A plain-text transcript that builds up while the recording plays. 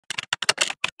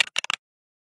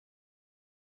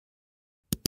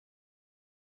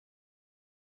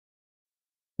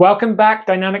Welcome back,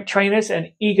 dynamic trainers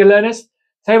and eager learners.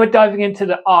 Today we're diving into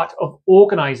the art of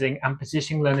organising and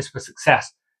positioning learners for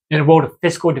success in the world of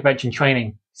physical intervention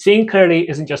training. Seeing clearly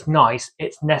isn't just nice,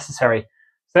 it's necessary.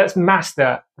 So let's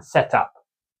master the setup.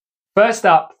 First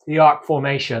up, the arc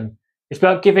formation. It's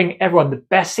about giving everyone the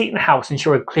best seat in the house,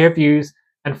 ensuring clear views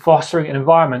and fostering an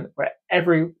environment where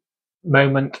every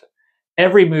moment,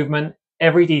 every movement,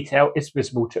 every detail is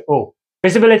visible to all.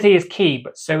 Visibility is key,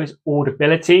 but so is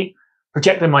audibility.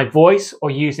 Projecting my voice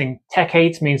or using tech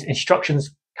aids means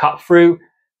instructions cut through,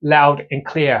 loud and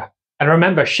clear. And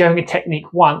remember, showing a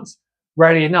technique once,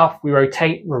 rarely enough, we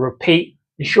rotate, we repeat,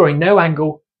 ensuring no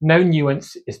angle, no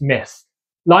nuance is missed.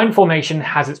 Line formation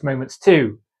has its moments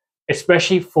too,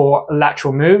 especially for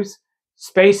lateral moves.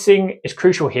 Spacing is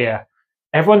crucial here.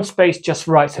 Everyone's spaced just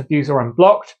right so views are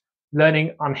unblocked,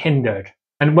 learning unhindered.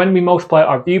 And when we multiply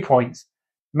our viewpoints,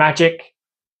 magic,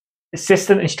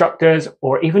 assistant instructors,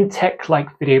 or even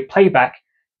tech-like video playback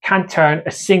can turn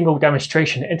a single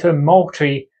demonstration into a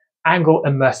multi-angle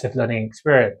immersive learning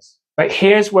experience. But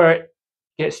here's where it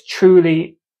gets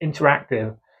truly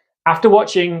interactive. After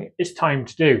watching, it's time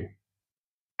to do.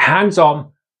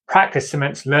 Hands-on practice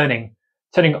cements learning,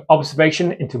 turning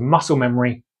observation into muscle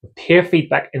memory, with peer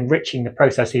feedback enriching the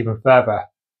process even further.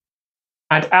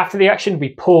 And after the action,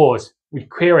 we pause, we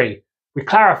query, we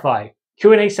clarify.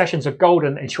 Q&A sessions are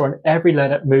golden, ensuring every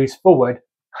learner moves forward,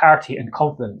 clarity and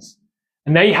confidence.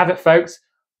 And there you have it, folks.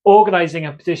 Organising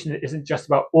and positioning isn't just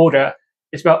about order,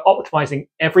 it's about optimizing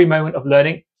every moment of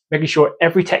learning, making sure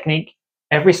every technique,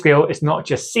 every skill is not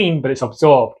just seen, but it's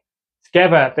absorbed.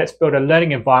 Together, let's build a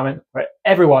learning environment where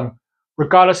everyone,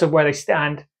 regardless of where they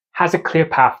stand, has a clear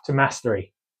path to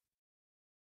mastery.